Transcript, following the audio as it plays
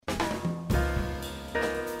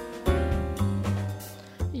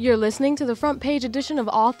You're listening to the front page edition of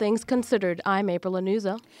All Things Considered. I'm April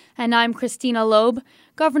Lanuza. And I'm Christina Loeb.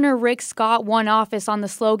 Governor Rick Scott won office on the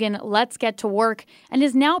slogan, "Let's get to work," and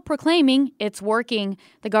is now proclaiming it's working.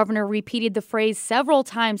 The governor repeated the phrase several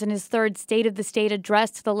times in his third State of the State address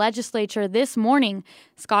to the legislature this morning.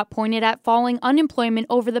 Scott pointed at falling unemployment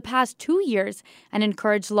over the past 2 years and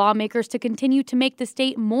encouraged lawmakers to continue to make the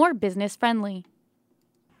state more business-friendly.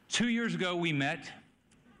 2 years ago, we met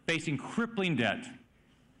facing crippling debt,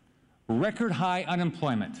 record high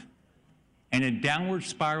unemployment, and a downward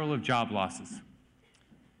spiral of job losses.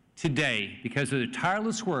 Today, because of the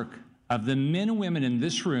tireless work of the men and women in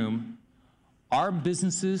this room, our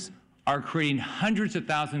businesses are creating hundreds of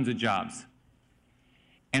thousands of jobs.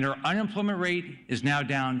 And our unemployment rate is now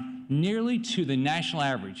down nearly to the national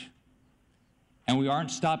average. And we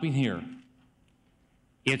aren't stopping here.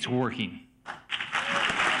 It's working.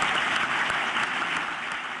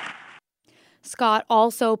 Scott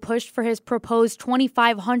also pushed for his proposed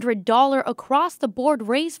 $2,500 across-the-board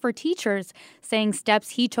raise for teachers, saying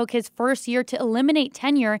steps he took his first year to eliminate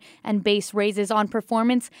tenure and base raises on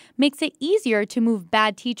performance makes it easier to move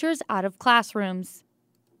bad teachers out of classrooms.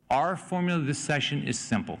 Our formula this session is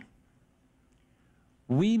simple.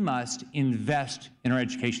 We must invest in our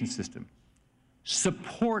education system,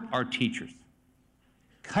 support our teachers,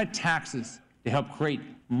 cut taxes to help create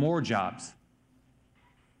more jobs.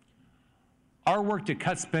 Our work to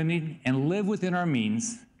cut spending and live within our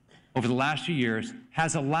means over the last few years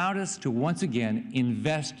has allowed us to once again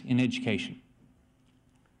invest in education.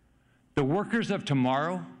 The workers of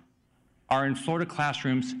tomorrow are in Florida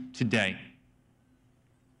classrooms today.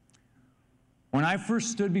 When I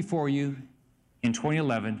first stood before you in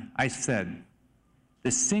 2011, I said,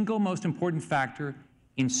 the single most important factor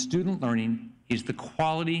in student learning is the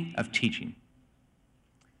quality of teaching.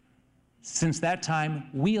 Since that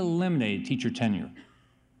time, we eliminated teacher tenure.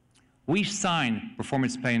 We signed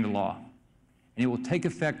performance pay into law, and it will take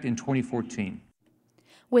effect in 2014.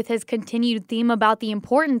 With his continued theme about the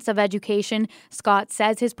importance of education, Scott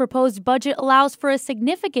says his proposed budget allows for a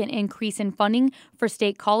significant increase in funding for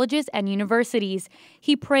state colleges and universities.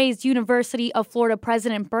 He praised University of Florida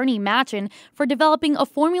President Bernie Machen for developing a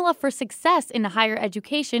formula for success in higher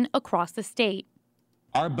education across the state.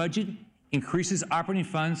 Our budget increases operating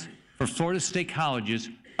funds for Florida state colleges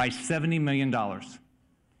by $70 million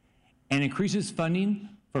and increases funding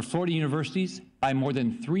for Florida universities by more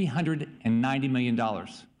than $390 million.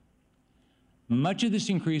 Much of this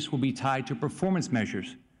increase will be tied to performance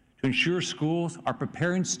measures to ensure schools are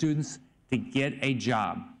preparing students to get a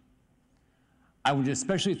job. I would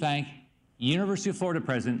especially thank University of Florida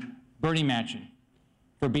President Bernie Machen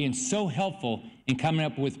for being so helpful in coming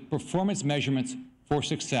up with performance measurements for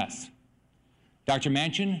success. Dr.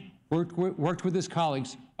 Machen worked with his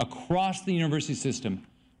colleagues across the university system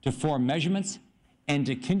to form measurements and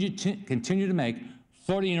to continue to make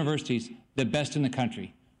Florida universities the best in the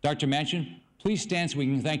country. Dr. Machen, please stand so we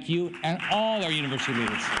can thank you and all our university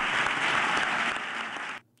leaders.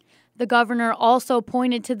 The governor also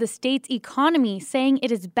pointed to the state's economy, saying it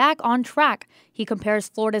is back on track. He compares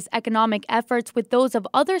Florida's economic efforts with those of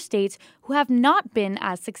other states who have not been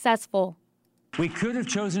as successful. We could have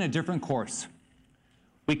chosen a different course.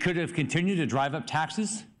 We could have continued to drive up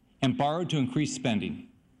taxes and borrowed to increase spending.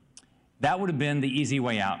 That would have been the easy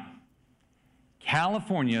way out.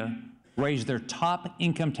 California raised their top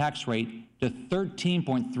income tax rate to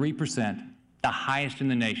 13.3%, the highest in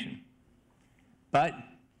the nation. But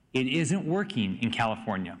it isn't working in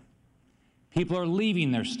California. People are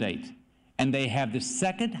leaving their state, and they have the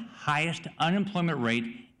second highest unemployment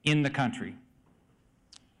rate in the country.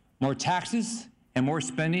 More taxes and more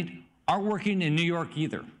spending aren't working in New York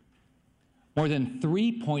either. More than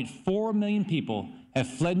 3.4 million people have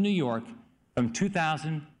fled New York from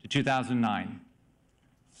 2000 to 2009.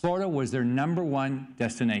 Florida was their #1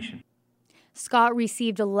 destination. Scott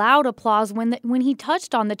received loud applause when he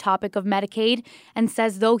touched on the topic of Medicaid and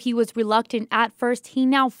says though he was reluctant at first, he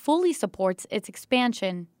now fully supports its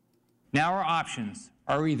expansion. Now our options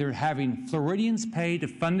are either having Floridians pay to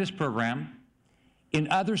fund this program in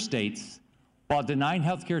other states while denying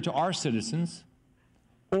health care to our citizens,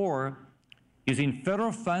 or using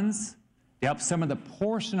federal funds to help some of the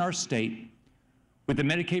poorest in our state with the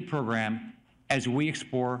Medicaid program as we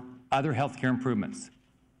explore other health care improvements.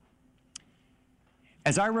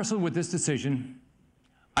 As I wrestled with this decision,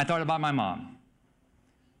 I thought about my mom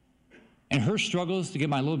and her struggles to get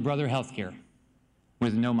my little brother health care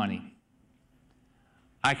with no money.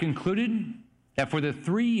 I concluded that for the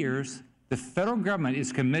 3 years the federal government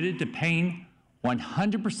is committed to paying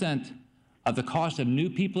 100% of the cost of new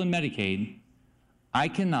people in Medicaid, I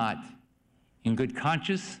cannot, in good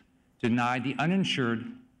conscience, deny the uninsured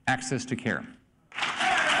access to care.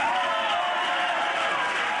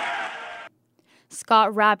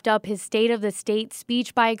 Scott wrapped up his State of the State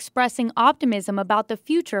speech by expressing optimism about the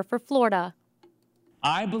future for Florida.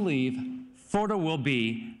 I believe Florida will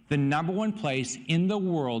be the #1 place in the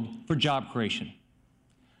world for job creation.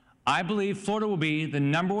 I believe Florida will be the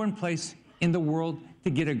 #1 place in the world to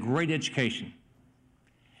get a great education,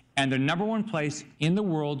 and the #1 place in the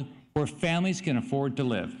world where families can afford to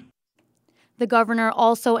live. The governor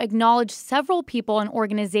also acknowledged several people and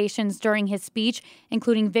organizations during his speech,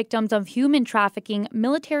 including victims of human trafficking,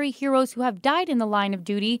 military heroes who have died in the line of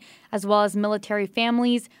duty, as well as military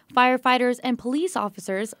families, firefighters, and police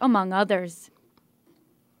officers, among others.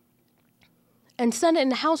 And Senate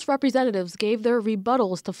and House representatives gave their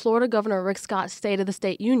rebuttals to Florida Governor Rick Scott's State of the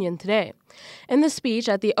State Union today. In the speech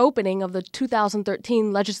at the opening of the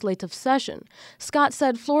 2013 legislative session, Scott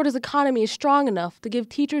said Florida's economy is strong enough to give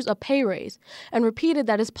teachers a pay raise and repeated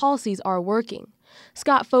that his policies are working.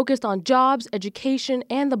 Scott focused on jobs, education,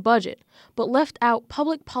 and the budget, but left out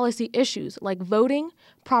public policy issues like voting,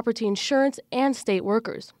 property insurance, and state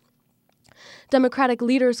workers. Democratic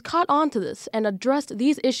leaders caught on to this and addressed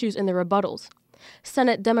these issues in their rebuttals.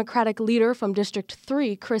 Senate Democratic leader from District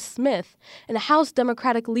 3, Chris Smith, and House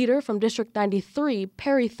Democratic leader from District 93,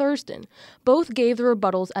 Perry Thurston, both gave the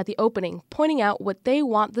rebuttals at the opening, pointing out what they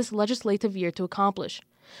want this legislative year to accomplish.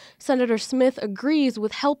 Senator Smith agrees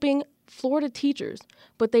with helping Florida teachers,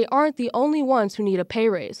 but they aren't the only ones who need a pay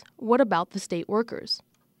raise. What about the state workers?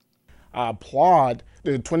 I applaud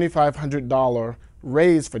the $2,500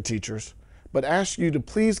 raise for teachers, but ask you to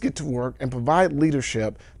please get to work and provide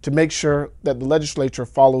leadership to make sure that the legislature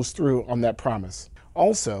follows through on that promise.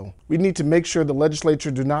 Also, we need to make sure the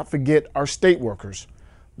legislature do not forget our state workers,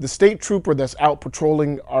 the state trooper that's out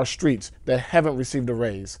patrolling our streets that haven't received a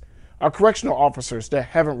raise, our correctional officers that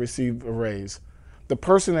haven't received a raise, the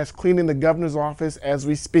person that's cleaning the governor's office as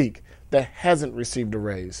we speak that hasn't received a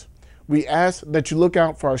raise. We ask that you look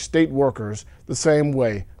out for our state workers the same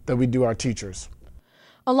way that we do our teachers.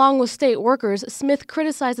 Along with state workers, Smith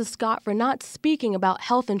criticizes Scott for not speaking about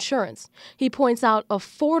health insurance. He points out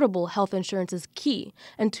affordable health insurance is key,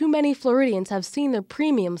 and too many Floridians have seen their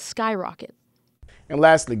premiums skyrocket. And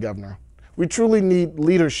lastly, Governor, we truly need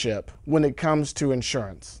leadership when it comes to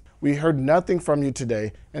insurance. We heard nothing from you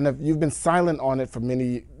today, and you've been silent on it for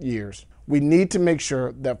many years. We need to make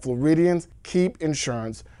sure that Floridians keep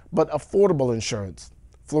insurance, but affordable insurance.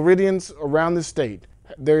 Floridians around the state,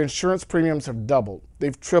 their insurance premiums have doubled,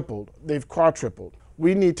 they've tripled, they've quadrupled.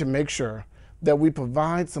 We need to make sure that we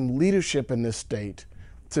provide some leadership in this state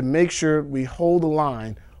to make sure we hold the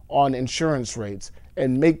line on insurance rates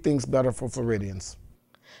and make things better for Floridians.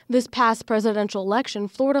 This past presidential election,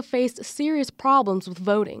 Florida faced serious problems with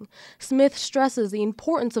voting. Smith stresses the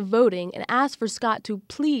importance of voting and asks for Scott to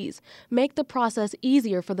please make the process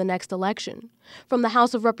easier for the next election. From the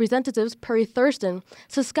House of Representatives, Perry Thurston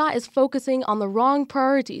says Scott is focusing on the wrong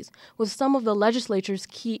priorities with some of the legislature's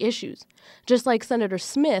key issues. Just like Senator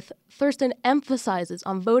Smith, Thurston emphasizes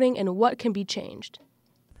on voting and what can be changed.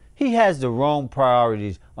 He has the wrong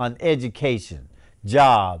priorities on education,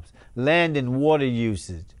 jobs, land and water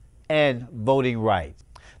usage, and voting rights.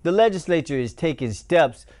 The legislature is taking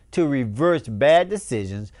steps to reverse bad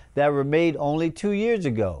decisions that were made only 2 years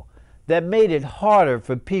ago that made it harder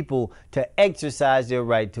for people to exercise their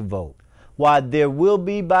right to vote. While there will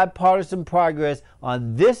be bipartisan progress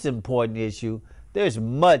on this important issue, there's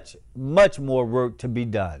much more work to be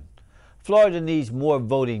done. Florida needs more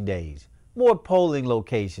voting days, more polling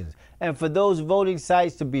locations, and for those voting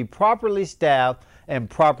sites to be properly staffed and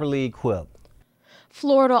properly equipped.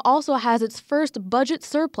 Florida also has its first budget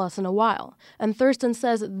surplus in a while, and Thurston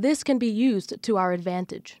says this can be used to our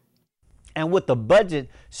advantage. And with the budget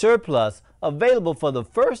surplus available for the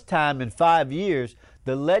first time in 5 years,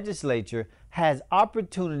 the legislature has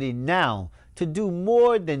opportunity now to do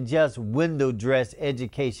more than just window dress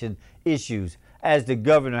education issues as the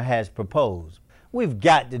governor has proposed. We've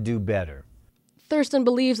got to do better. Thurston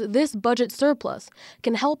believes this budget surplus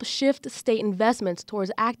can help shift state investments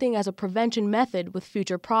towards acting as a prevention method with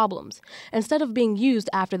future problems, instead of being used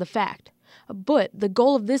after the fact. But the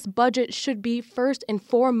goal of this budget should be first and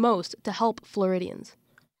foremost to help Floridians.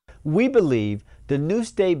 We believe the new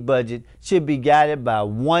state budget should be guided by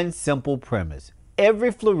one simple premise.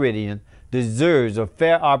 Every Floridian deserves a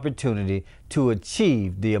fair opportunity to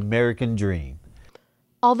achieve the American dream.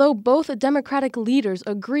 Although both Democratic leaders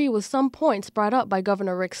agree with some points brought up by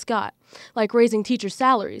Governor Rick Scott, like raising teacher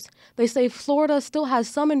salaries, they say Florida still has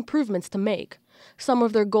some improvements to make. Some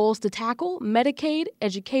of their goals to tackle Medicaid,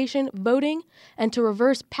 education, voting, and to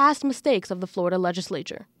reverse past mistakes of the Florida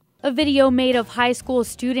legislature. A video made of high school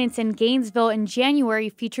students in Gainesville in January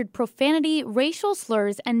featured profanity, racial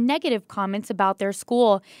slurs, and negative comments about their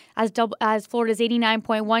school. As Florida's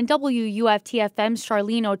 89.1 WUFT FM's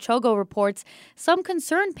Charlene Ochogo reports, some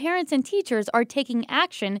concerned parents and teachers are taking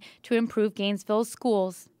action to improve Gainesville's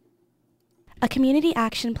schools. A community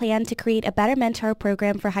action plan to create a better mentor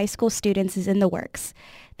program for high school students is in the works.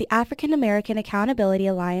 The African American Accountability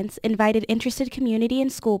Alliance invited interested community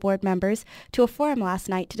and school board members to a forum last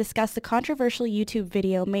night to discuss the controversial YouTube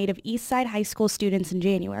video made of Eastside High School students in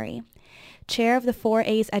January. Chair of the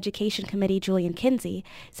 4A's Education Committee, Julian Kinsey,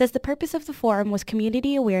 says the purpose of the forum was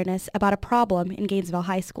community awareness about a problem in Gainesville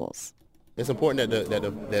high schools. It's important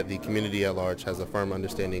that the community at large has a firm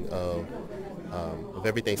understanding of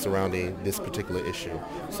everything surrounding this particular issue,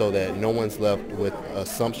 so that no one's left with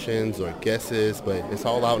assumptions or guesses, but it's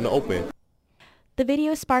all out in the open. The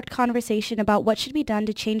video sparked conversation about what should be done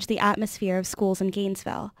to change the atmosphere of schools in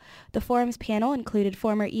Gainesville. The forum's panel included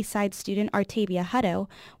former Eastside student Artavia Hutto,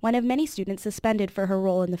 one of many students suspended for her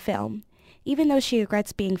role in the film. Even though she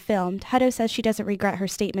regrets being filmed, Hutto says she doesn't regret her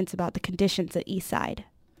statements about the conditions at Eastside.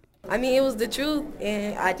 I mean, it was the truth,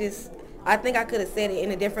 and I think I could have said it in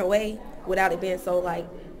a different way without it being so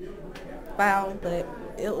foul, but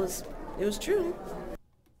it was true.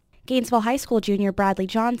 Gainesville High School junior Bradley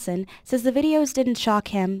Johnson says the videos didn't shock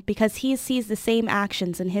him because he sees the same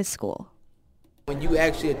actions in his school. When you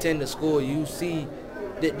actually attend the school, you see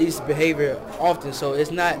this behavior often, so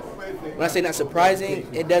it's not, when I say not surprising,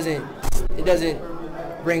 it doesn't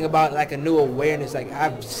bring about a new awareness.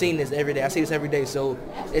 I've seen this every day. I see this every day, so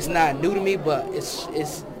it's not new to me, but it's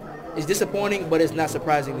disappointing, but it's not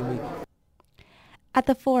surprising to me. At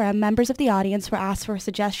the forum, members of the audience were asked for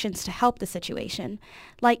suggestions to help the situation.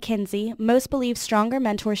 Like Kinsey, most believe stronger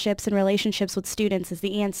mentorships and relationships with students is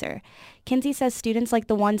the answer. Kinsey says students like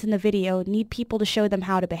the ones in the video need people to show them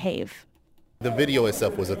how to behave. The video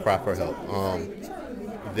itself was a cry for help.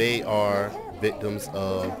 They are victims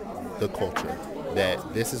of the culture,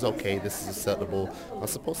 that this is okay, this is acceptable. I'm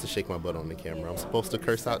supposed to shake my butt on the camera. I'm supposed to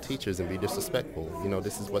curse out teachers and be disrespectful.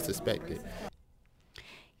 This is what's expected.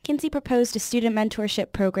 Kinsey proposed a student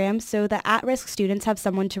mentorship program so that at-risk students have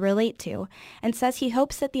someone to relate to, and says he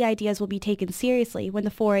hopes that the ideas will be taken seriously when the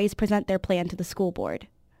 4As present their plan to the school board.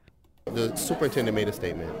 The superintendent made a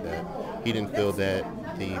statement that he didn't feel that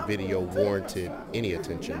the video warranted any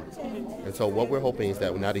attention. And so what we're hoping is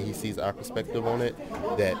that now that he sees our perspective on it,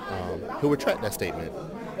 that he'll retract that statement,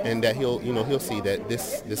 and that he'll see that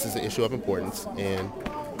this is an issue of importance, and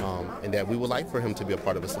that we would like for him to be a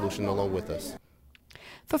part of a solution along with us.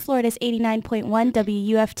 For Florida's 89.1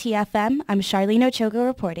 WUFT FM, I'm Charlene Ochogo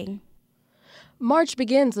reporting. March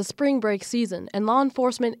begins the spring break season, and law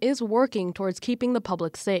enforcement is working towards keeping the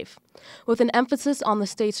public safe. With an emphasis on the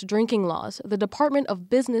state's drinking laws, the Department of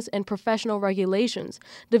Business and Professional Regulations,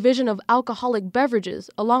 Division of Alcoholic Beverages,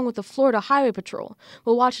 along with the Florida Highway Patrol,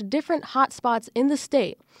 will watch different hot spots in the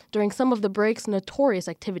state during some of the break's notorious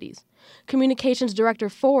activities. Communications Director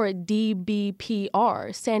for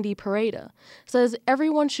DBPR, Sandy Pareda, says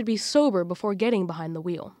everyone should be sober before getting behind the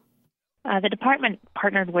wheel. The department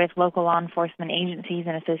partnered with local law enforcement agencies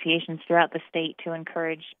and associations throughout the state to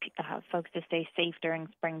encourage folks to stay safe during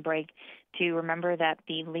spring break, to remember that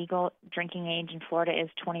the legal drinking age in Florida is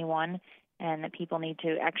 21 and that people need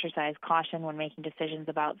to exercise caution when making decisions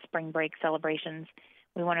about spring break celebrations.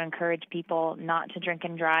 We want to encourage people not to drink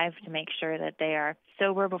and drive, to make sure that they are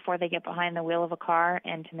sober before they get behind the wheel of a car,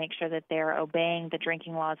 and to make sure that they're obeying the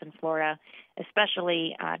drinking laws in Florida,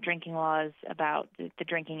 especially drinking laws about the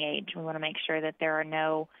drinking age. We want to make sure that there are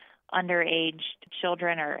no underage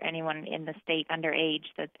children or anyone in the state underage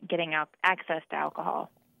that's getting access to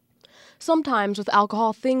alcohol. Sometimes with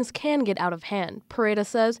alcohol, things can get out of hand. Pareda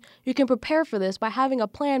says you can prepare for this by having a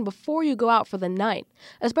plan before you go out for the night,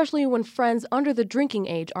 especially when friends under the drinking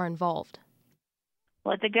age are involved.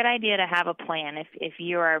 Well, it's a good idea to have a plan. If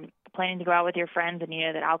you are planning to go out with your friends and you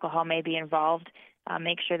know that alcohol may be involved,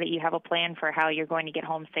 make sure that you have a plan for how you're going to get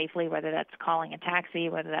home safely, whether that's calling a taxi,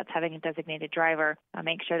 whether that's having a designated driver.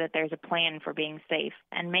 Make sure that there's a plan for being safe.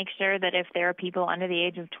 And make sure that if there are people under the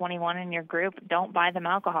age of 21 in your group, don't buy them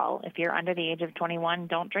alcohol. If you're under the age of 21,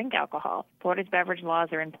 don't drink alcohol. Florida's beverage laws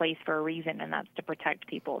are in place for a reason, and that's to protect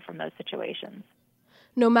people from those situations.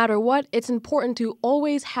 No matter what, it's important to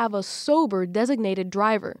always have a sober designated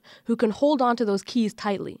driver who can hold on to those keys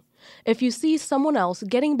tightly. If you see someone else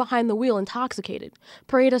getting behind the wheel intoxicated,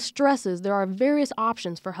 Pareda stresses there are various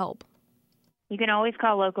options for help. You can always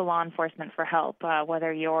call local law enforcement for help,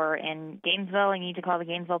 whether you're in Gainesville and you need to call the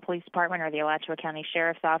Gainesville Police Department or the Alachua County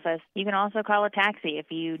Sheriff's Office. You can also call a taxi if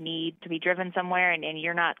you need to be driven somewhere and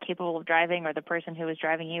you're not capable of driving, or the person who is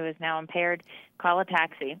driving you is now impaired. Call a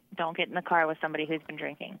taxi. Don't get in the car with somebody who's been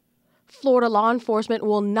drinking. Florida law enforcement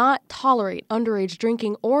will not tolerate underage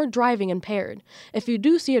drinking or driving impaired. If you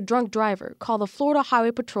do see a drunk driver, call the Florida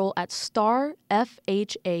Highway Patrol at star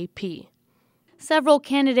FHAP. Several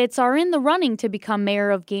candidates are in the running to become mayor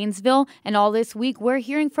of Gainesville, and all this week we're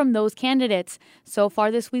hearing from those candidates. So far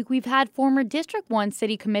this week we've had former District 1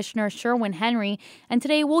 City Commissioner Sherwin Henry, and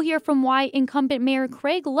today we'll hear from why incumbent Mayor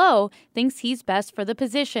Craig Lowe thinks he's best for the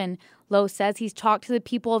position. Lowe says he's talked to the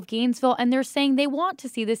people of Gainesville and they're saying they want to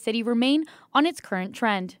see the city remain on its current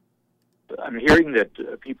trend. I'm hearing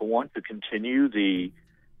that people want to continue the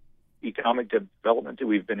economic development that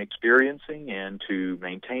we've been experiencing and to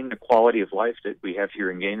maintain the quality of life that we have here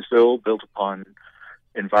in Gainesville, built upon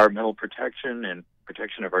environmental protection and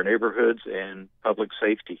protection of our neighborhoods and public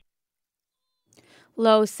safety.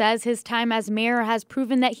 Lowe says his time as mayor has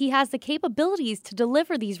proven that he has the capabilities to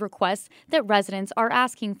deliver these requests that residents are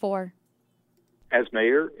asking for. As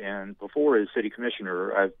mayor and before as city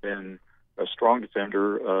commissioner, I've been a strong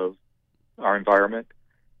defender of our environment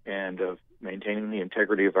and of maintaining the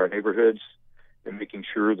integrity of our neighborhoods and making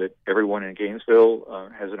sure that everyone in Gainesville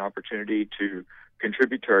has an opportunity to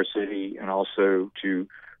contribute to our city and also to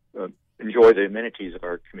enjoy the amenities of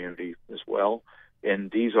our community as well. And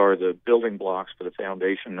these are the building blocks for the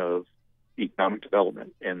foundation of economic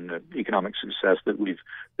development and the economic success that we've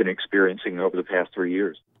been experiencing over the past 3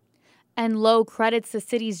 years. And Lowe credits the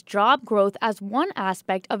city's job growth as one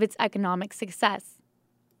aspect of its economic success.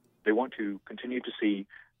 They want to continue to see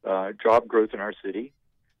job growth in our city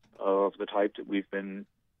of the type that we've been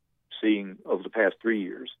seeing over the past 3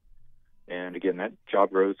 years. And again, that job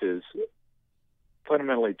growth is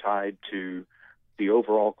fundamentally tied to the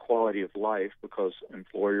overall quality of life, because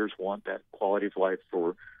employers want that quality of life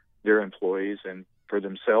for their employees and for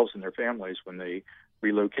themselves and their families when they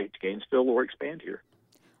relocate to Gainesville or expand here.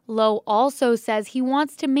 Lowe also says he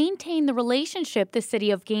wants to maintain the relationship the city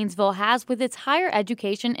of Gainesville has with its higher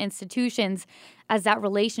education institutions, as that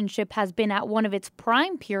relationship has been at one of its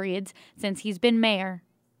prime periods since he's been mayor.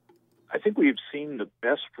 I think we've seen the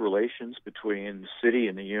best relations between the city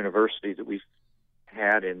and the university that we've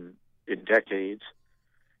had in decades,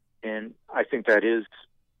 and I think that is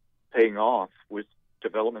paying off with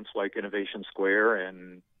developments like Innovation Square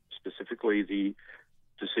and specifically the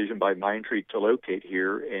decision by Mindtree to locate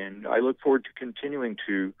here. And I look forward to continuing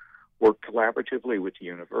to work collaboratively with the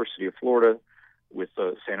University of Florida, with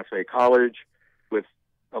Santa Fe College, with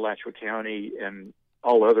Alachua County, and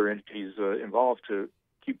all other entities involved to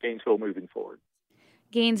keep Gainesville moving forward.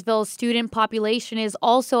 Gainesville's student population is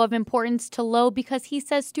also of importance to Lowe because he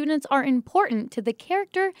says students are important to the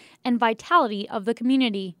character and vitality of the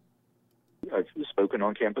community. I've spoken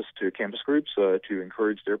on campus to campus groups to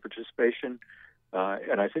encourage their participation.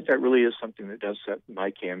 And I think that really is something that does set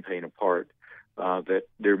my campaign apart, that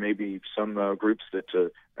there may be some groups that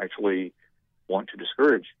actually want to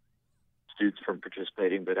discourage students from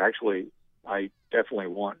participating, but actually I definitely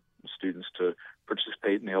want students to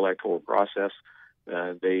participate in the electoral process.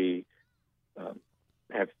 They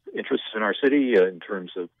have interests in our city in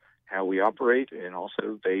terms of how we operate, and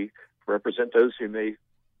also they represent those who may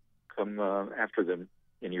come after them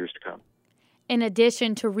in years to come. In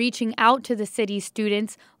addition to reaching out to the city's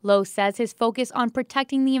students, Lowe says his focus on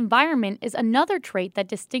protecting the environment is another trait that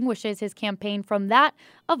distinguishes his campaign from that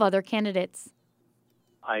of other candidates.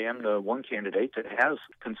 I am the one candidate that has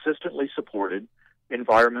consistently supported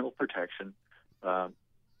environmental protection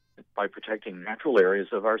by protecting natural areas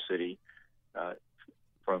of our city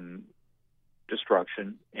from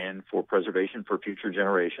destruction and for preservation for future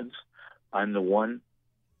generations. I'm the one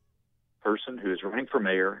person who is running for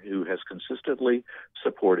mayor who has consistently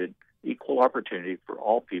supported equal opportunity for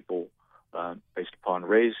all people based upon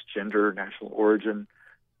race, gender, national origin,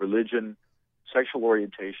 religion, sexual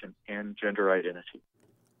orientation, and gender identity.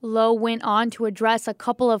 Lowe went on to address a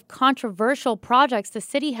couple of controversial projects the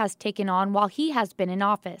city has taken on while he has been in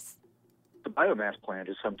office. The biomass plant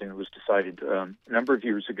is something that was decided a number of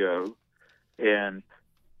years ago, and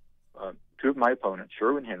two of my opponents,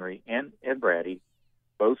 Sherwin Henry and Ed Brady,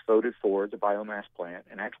 both voted for the biomass plant,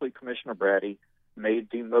 and actually Commissioner Brady made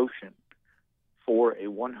the motion for a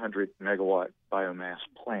 100-megawatt biomass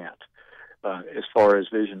plant. As far as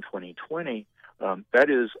Vision 2020,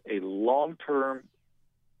 that is a long-term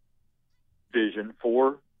vision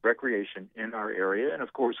for recreation in our area, and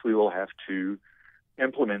of course we will have to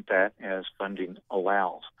implement that as funding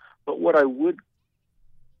allows. But what I would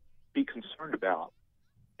be concerned about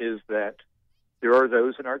is that there are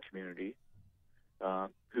those in our community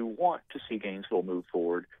who want to see Gainesville move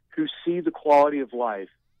forward, who see the quality of life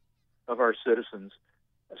of our citizens,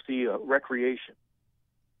 see recreation,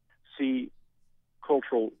 see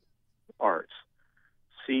cultural arts,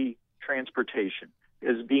 see transportation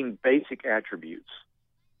as being basic attributes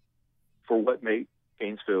for what make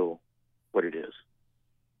Gainesville what it is.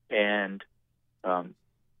 And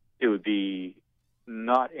it would be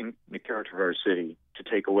not in the character of our city to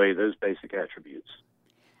take away those basic attributes.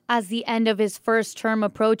 As the end of his first term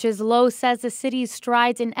approaches, Lowe says the city's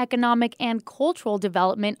strides in economic and cultural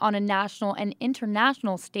development on a national and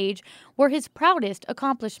international stage were his proudest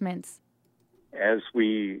accomplishments. As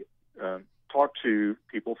we talk to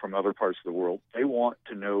people from other parts of the world, they want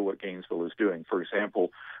to know what Gainesville is doing. For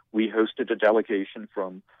example, we hosted a delegation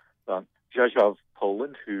from Rzeszów,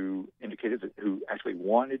 Poland, who actually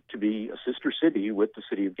wanted to be a sister city with the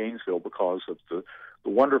city of Gainesville because of the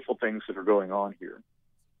wonderful things that are going on here.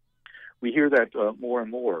 We hear that more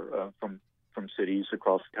and more from cities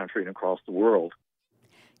across the country and across the world.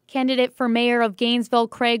 Candidate for mayor of Gainesville,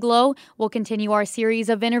 Craig Lowe, will continue our series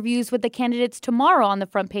of interviews with the candidates tomorrow on the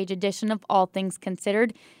front page edition of All Things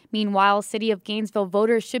Considered. Meanwhile, City of Gainesville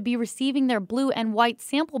voters should be receiving their blue and white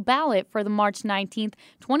sample ballot for the March 19th,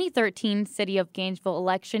 2013 City of Gainesville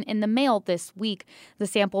election in the mail this week. The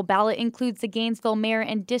sample ballot includes the Gainesville Mayor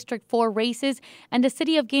and District 4 races and a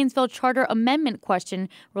City of Gainesville Charter Amendment question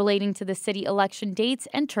relating to the city election dates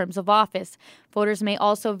and terms of office. Voters may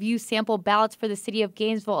also view sample ballots for the City of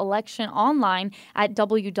Gainesville election online at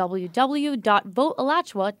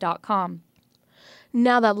www.votealachua.com.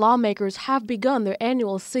 Now that lawmakers have begun their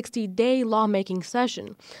annual 60-day lawmaking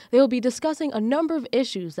session, they will be discussing a number of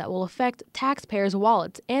issues that will affect taxpayers'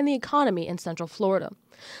 wallets and the economy in Central Florida.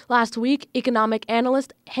 Last week, economic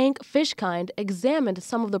analyst Hank Fishkind examined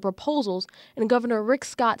some of the proposals in Governor Rick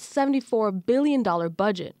Scott's $74 billion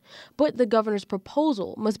budget, but the governor's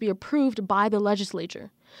proposal must be approved by the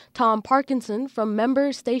legislature. Tom Parkinson from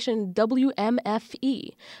member station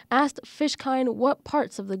WMFE asked Fishkind what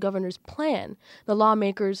parts of the governor's plan the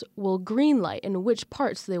lawmakers will greenlight and which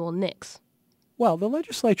parts they will nix. Well, the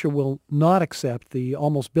legislature will not accept the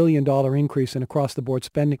almost $1 billion increase in across-the-board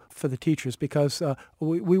spending for the teachers because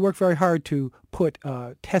we work very hard to put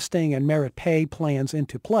testing and merit pay plans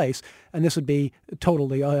into place, and this would be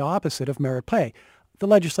totally opposite of merit pay. The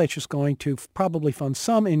legislature is going to probably fund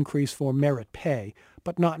some increase for merit pay,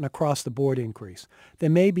 but not an across-the-board increase. There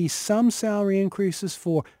may be some salary increases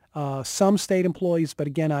for some state employees, but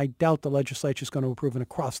again, I doubt the legislature is going to approve an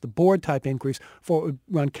across-the-board type increase for it would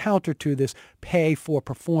run counter to this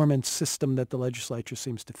pay-for-performance system that the legislature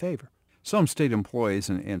seems to favor. Some state employees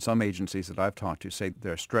and some agencies that I've talked to say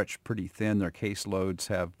they're stretched pretty thin. Their caseloads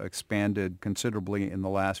have expanded considerably in the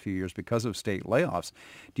last few years because of state layoffs.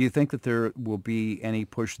 Do you think that there will be any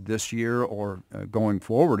push this year or going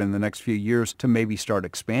forward in the next few years to maybe start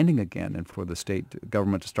expanding again and for the state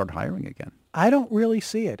government to start hiring again? I don't really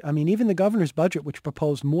see it. I mean, even the governor's budget, which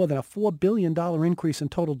proposed more than a $4 billion increase in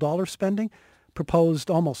total dollar spending,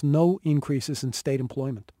 proposed almost no increases in state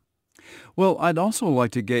employment. Well, I'd also like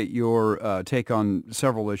to get your take on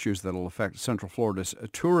several issues that will affect Central Florida's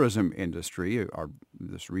tourism industry,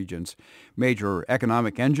 this region's major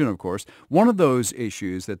economic engine, of course. One of those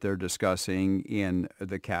issues that they're discussing in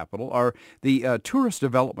the capital are the tourist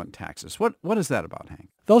development taxes. What is that about, Hank?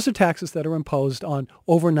 Those are taxes that are imposed on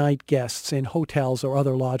overnight guests in hotels or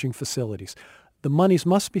other lodging facilities. The monies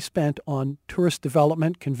must be spent on tourist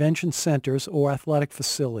development, convention centers, or athletic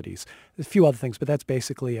facilities. There's a few other things, but that's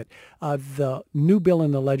basically it. The new bill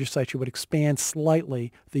in the legislature would expand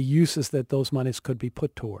slightly the uses that those monies could be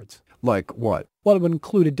put towards. Like what? Well, it would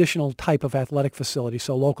include additional type of athletic facilities.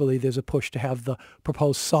 So locally, there's a push to have the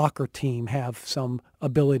proposed soccer team have some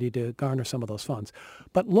ability to garner some of those funds.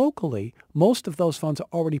 But locally, most of those funds are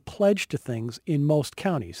already pledged to things in most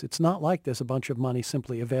counties. It's not like there's a bunch of money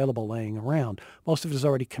simply available laying around. Most of it is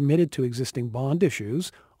already committed to existing bond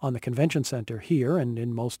issues on the convention center here and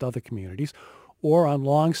in most other communities, or on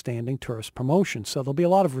long-standing tourist promotion. So there'll be a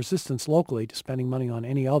lot of resistance locally to spending money on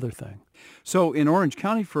any other thing. So in Orange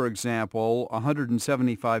County, for example,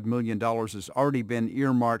 $175 million has already been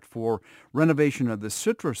earmarked for renovation of the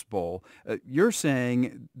Citrus Bowl. You're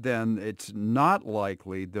saying then it's not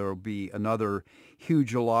likely there will be another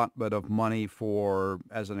huge allotment of money for,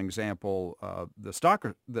 as an example, the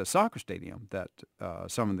soccer stadium that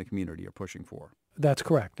some in the community are pushing for. That's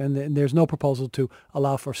correct. And there's no proposal to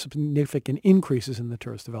allow for significant increases in the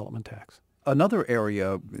tourist development tax. Another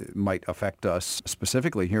area might affect us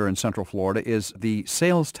specifically here in Central Florida is the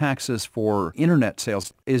sales taxes for internet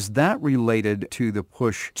sales. Is that related to the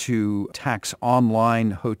push to tax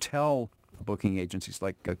online hotel booking agencies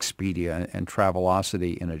like Expedia and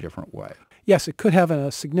Travelocity in a different way? Yes, it could have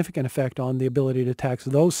a significant effect on the ability to tax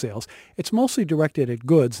those sales. It's mostly directed at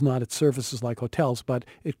goods, not at services like hotels, but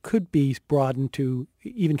it could be broadened to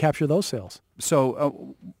even capture those sales.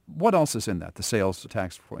 So what else is in that, the sales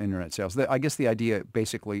tax for internet sales? I guess the idea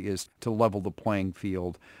basically is to level the playing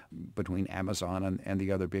field between Amazon and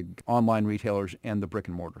the other big online retailers and the brick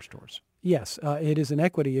and mortar stores. Yes, it is an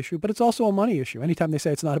equity issue, but it's also a money issue. Anytime they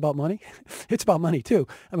say it's not about money, it's about money too.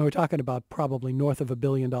 I mean, we're talking about probably north of $1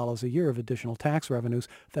 billion a year of additional tax revenues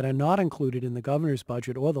that are not included in the governor's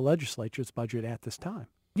budget or the legislature's budget at this time.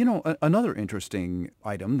 You know, another interesting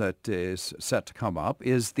item that is set to come up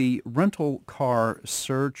is the rental car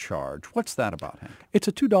surcharge. What's that about, Hank? It's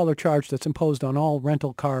a $2 charge that's imposed on all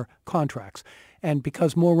rental car contracts. And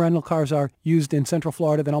because more rental cars are used in Central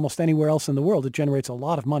Florida than almost anywhere else in the world, it generates a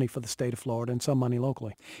lot of money for the state of Florida and some money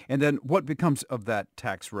locally. And then what becomes of that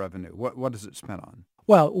tax revenue? What is it spent on?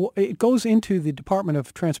 Well, it goes into the Department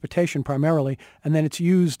of Transportation primarily, and then it's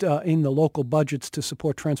used in the local budgets to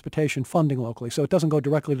support transportation funding locally. So it doesn't go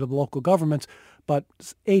directly to the local governments, but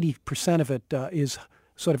 80% of it is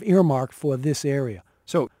sort of earmarked for this area.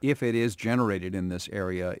 So if it is generated in this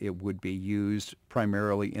area, it would be used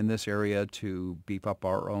primarily in this area to beef up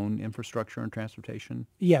our own infrastructure and transportation?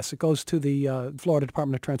 Yes, it goes to the Florida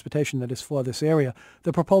Department of Transportation that is for this area.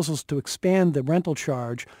 The proposal is to expand the rental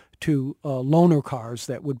charge to loaner cars,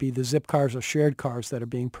 that would be the zip cars or shared cars that are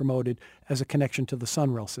being promoted as a connection to the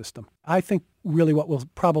Sunrail system. I think really what we'll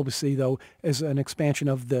probably see, though, is an expansion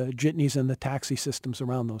of the jitneys and the taxi systems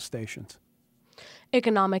around those stations.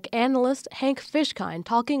 Economic analyst Hank Fishkind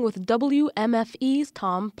talking with WMFE's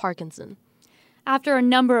Tom Parkinson. After a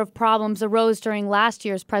number of problems arose during last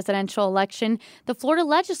year's presidential election, the Florida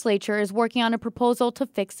legislature is working on a proposal to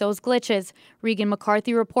fix those glitches. Regan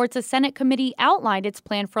McCarthy reports a Senate committee outlined its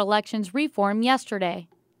plan for elections reform yesterday.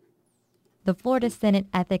 The Florida Senate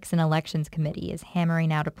Ethics and Elections Committee is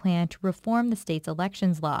hammering out a plan to reform the state's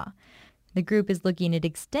elections law. The group is looking at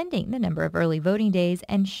extending the number of early voting days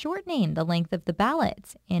and shortening the length of the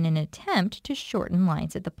ballots in an attempt to shorten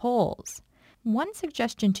lines at the polls. One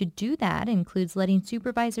suggestion to do that includes letting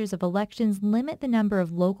supervisors of elections limit the number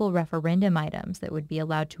of local referendum items that would be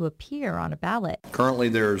allowed to appear on a ballot. Currently,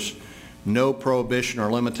 there's no prohibition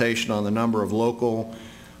or limitation on the number of local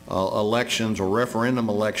elections or referendum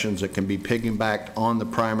elections that can be piggybacked on the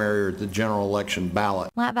primary or the general election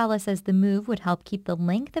ballot. Latvala says the move would help keep the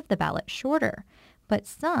length of the ballot shorter. But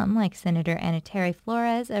some, like Senator Ana Terry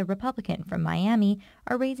Flores, a Republican from Miami,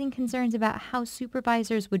 are raising concerns about how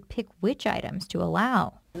supervisors would pick which items to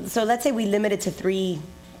allow. So let's say we limit it to three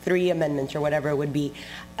amendments or whatever it would be.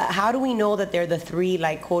 How do we know that they're the three,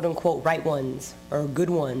 like, quote-unquote, right ones or good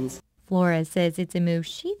ones? Flores says it's a move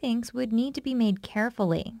she thinks would need to be made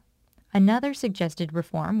carefully. Another suggested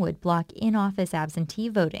reform would block in-office absentee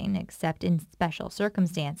voting, except in special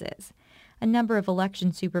circumstances. A number of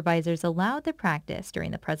election supervisors allowed the practice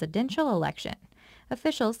during the presidential election.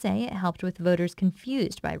 Officials say it helped with voters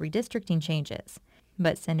confused by redistricting changes.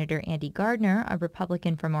 But Senator Andy Gardner, a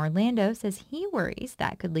Republican from Orlando, says he worries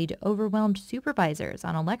that could lead to overwhelmed supervisors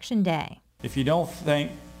on Election Day. If you don't think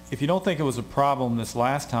it was a problem this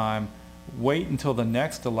last time, wait until the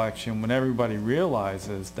next election when everybody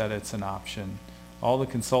realizes that it's an option. All the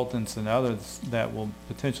consultants and others that will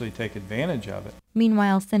potentially take advantage of it.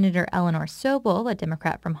 Meanwhile, Senator Eleanor Sobel, a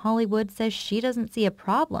Democrat from Hollywood, says she doesn't see a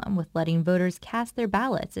problem with letting voters cast their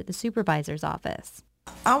ballots at the supervisor's office.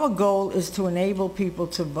 Our goal is to enable people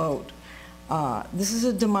to vote. This is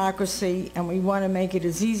a democracy, and we want to make it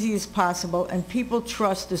as easy as possible, and people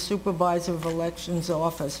trust the supervisor of elections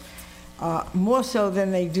office more so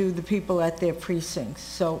than they do the people at their precincts.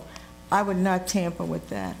 So I would not tamper with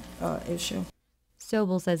that issue.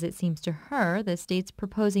 Sobel says it seems to her the state's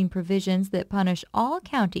proposing provisions that punish all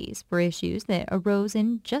counties for issues that arose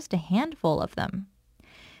in just a handful of them.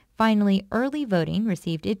 Finally, early voting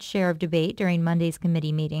received its share of debate during Monday's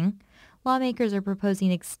committee meeting. Lawmakers are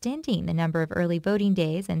proposing extending the number of early voting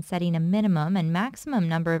days and setting a minimum and maximum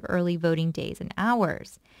number of early voting days and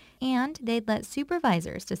hours. And they'd let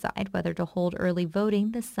supervisors decide whether to hold early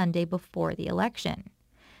voting the Sunday before the election.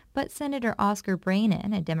 But Senator Oscar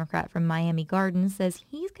Brainin, a Democrat from Miami Gardens, says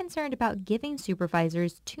he's concerned about giving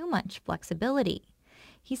supervisors too much flexibility.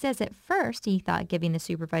 He says at first he thought giving the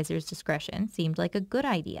supervisors discretion seemed like a good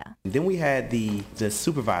idea. Then we had the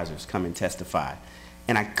supervisors come and testify.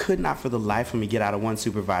 And I could not for the life of me get out of one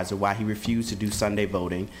supervisor why he refused to do Sunday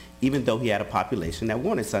voting, even though he had a population that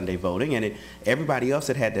wanted Sunday voting. And everybody else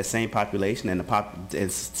that had that same population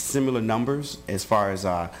and similar numbers as far as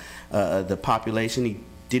the population, he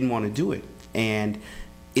didn't want to do it. And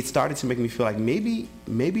it started to make me feel like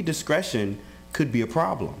maybe discretion could be a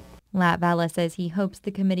problem. Latvala says he hopes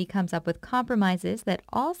the committee comes up with compromises that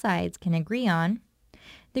all sides can agree on.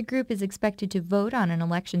 The group is expected to vote on an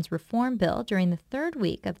elections reform bill during the third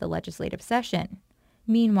week of the legislative session.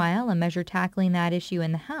 Meanwhile, a measure tackling that issue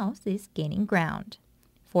in the House is gaining ground.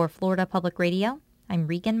 For Florida Public Radio, I'm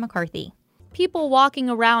Regan McCarthy. People walking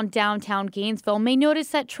around downtown Gainesville may notice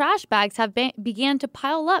that trash bags have began to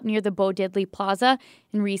pile up near the Bo Diddley Plaza.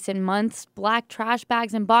 In recent months, black trash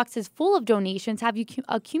bags and boxes full of donations have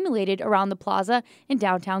accumulated around the plaza in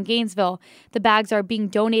downtown Gainesville. The bags are being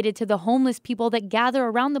donated to the homeless people that gather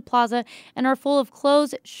around the plaza and are full of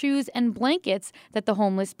clothes, shoes, and blankets that the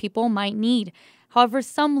homeless people might need. However,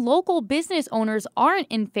 some local business owners aren't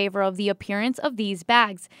in favor of the appearance of these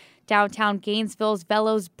bags. Downtown Gainesville's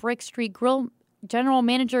Velo's Brick Street Grill General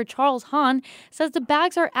Manager Charles Hahn says the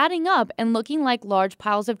bags are adding up and looking like large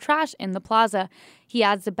piles of trash in the plaza. He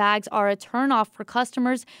adds the bags are a turnoff for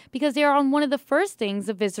customers because they are on one of the first things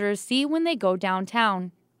the visitors see when they go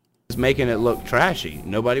downtown. It's making it look trashy.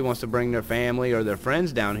 Nobody wants to bring their family or their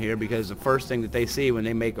friends down here because the first thing that they see when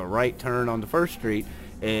they make a right turn on the First Street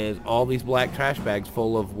is all these black trash bags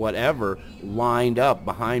full of whatever lined up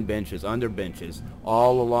behind benches, under benches,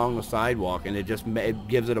 all along the sidewalk, and it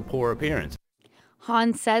gives it a poor appearance.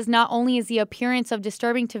 Hahn says not only is the appearance of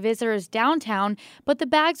disturbing to visitors downtown, but the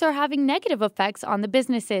bags are having negative effects on the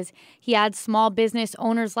businesses. He adds small business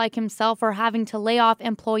owners like himself are having to lay off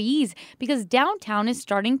employees because downtown is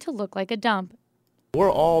starting to look like a dump. We're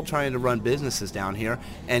all trying to run businesses down here,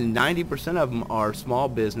 and 90% of them are small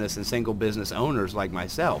business and single business owners like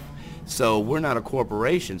myself. So we're not a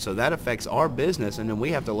corporation, so that affects our business, and then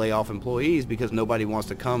we have to lay off employees because nobody wants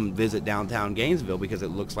to come visit downtown Gainesville because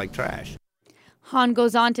it looks like trash. Hahn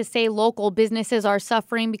goes on to say local businesses are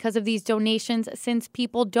suffering because of these donations since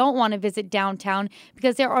people don't want to visit downtown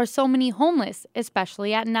because there are so many homeless,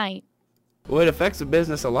 especially at night. Well, it affects the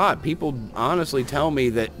business a lot. People honestly tell me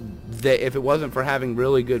that if it wasn't for having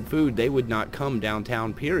really good food, they would not come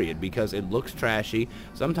downtown, period, because it looks trashy.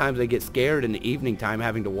 Sometimes they get scared in the evening time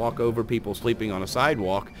having to walk over people sleeping on a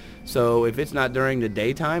sidewalk. So if it's not during the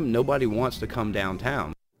daytime, nobody wants to come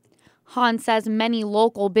downtown. Hahn says many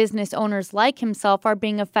local business owners like himself are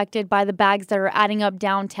being affected by the bags that are adding up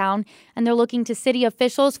downtown, and they're looking to city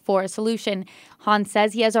officials for a solution. Hahn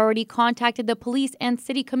says he has already contacted the police and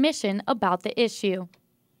city commission about the issue.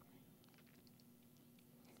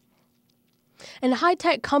 And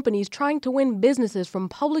high-tech companies trying to win businesses from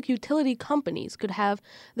public utility companies could have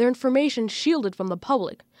their information shielded from the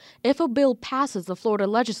public if a bill passes the Florida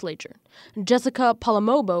legislature. Jessica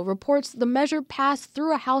Palombo reports the measure passed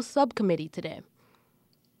through a House subcommittee today.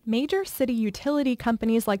 Major city utility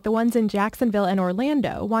companies like the ones in Jacksonville and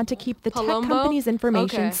Orlando want to keep the tech companies'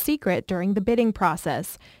 information secret during the bidding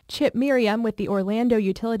process. Chip Miriam with the Orlando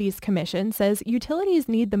Utilities Commission says utilities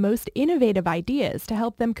need the most innovative ideas to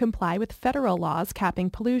help them comply with federal laws capping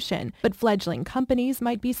pollution, but fledgling companies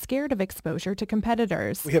might be scared of exposure to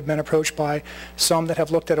competitors. We have been approached by some that have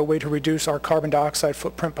looked at a way to reduce our carbon dioxide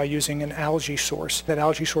footprint by using an algae source. That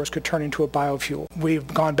algae source could turn into a biofuel. We've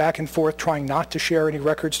gone back and forth trying not to share any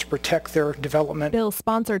records to protect their development. Bill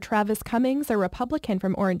sponsor Travis Cummings, a Republican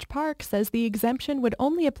from Orange Park, says the exemption would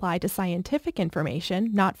only apply to scientific information,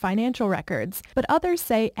 not financial records. But others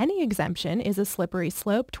say any exemption is a slippery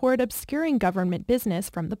slope toward obscuring government business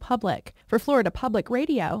from the public. For Florida Public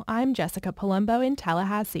Radio, I'm Jessica Palumbo in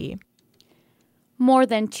Tallahassee. More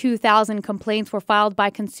than 2,000 complaints were filed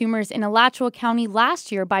by consumers in Alachua County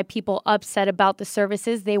last year by people upset about the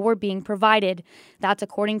services they were being provided. That's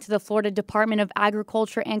according to the Florida Department of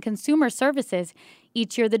Agriculture and Consumer Services.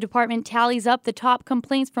 Each year, the department tallies up the top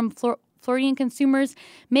complaints from Floridian consumers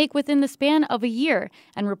make within the span of a year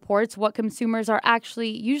and reports what consumers are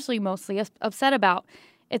usually mostly upset about.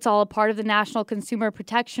 It's all a part of the National Consumer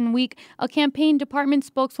Protection Week, a campaign department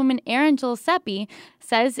spokeswoman Erin Giuseppe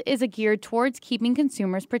says is geared towards keeping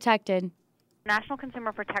consumers protected. National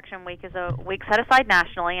Consumer Protection Week is a week set aside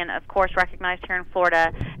nationally and, of course, recognized here in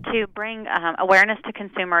Florida to bring awareness to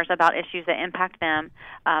consumers about issues that impact them,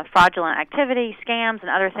 fraudulent activity, scams, and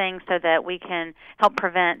other things so that we can help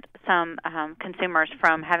prevent some consumers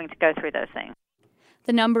from having to go through those things.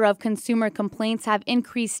 The number of consumer complaints have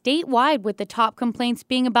increased statewide, with the top complaints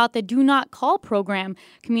being about the Do Not Call program,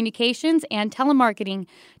 communications, and telemarketing.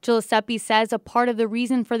 Giuseppe says a part of the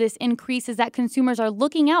reason for this increase is that consumers are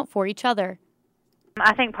looking out for each other.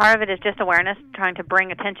 I think part of it is just awareness, trying to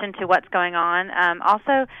bring attention to what's going on.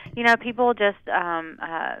 Also, people just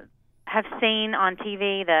have seen on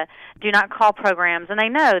TV the do not call programs, and they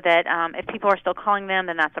know that if people are still calling them,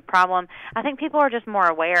 then that's a problem. I think people are just more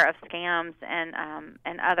aware of scams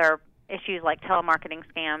and other issues like telemarketing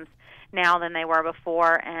scams now than they were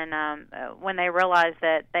before, and when they realize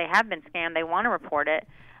that they have been scammed, they want to report it,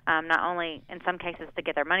 not only in some cases to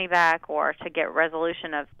get their money back or to get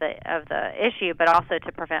resolution of the issue, but also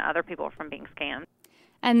to prevent other people from being scammed.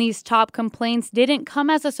 And these top complaints didn't come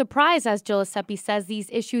as a surprise, as Giuseppe says these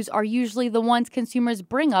issues are usually the ones consumers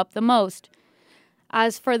bring up the most.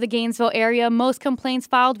 As for the Gainesville area, most complaints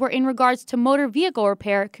filed were in regards to motor vehicle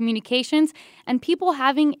repair, communications, and people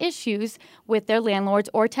having issues with their landlords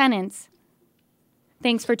or tenants.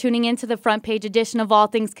 Thanks for tuning in to the front page edition of All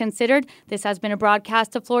Things Considered. This has been a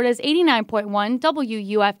broadcast of Florida's 89.1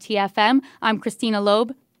 WUFT FM. I'm Christina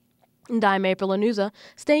Loeb. And I'm April Anuza.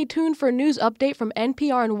 Stay tuned for a news update from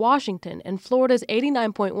NPR in Washington and Florida's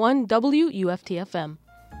 89.1 WUFT FM.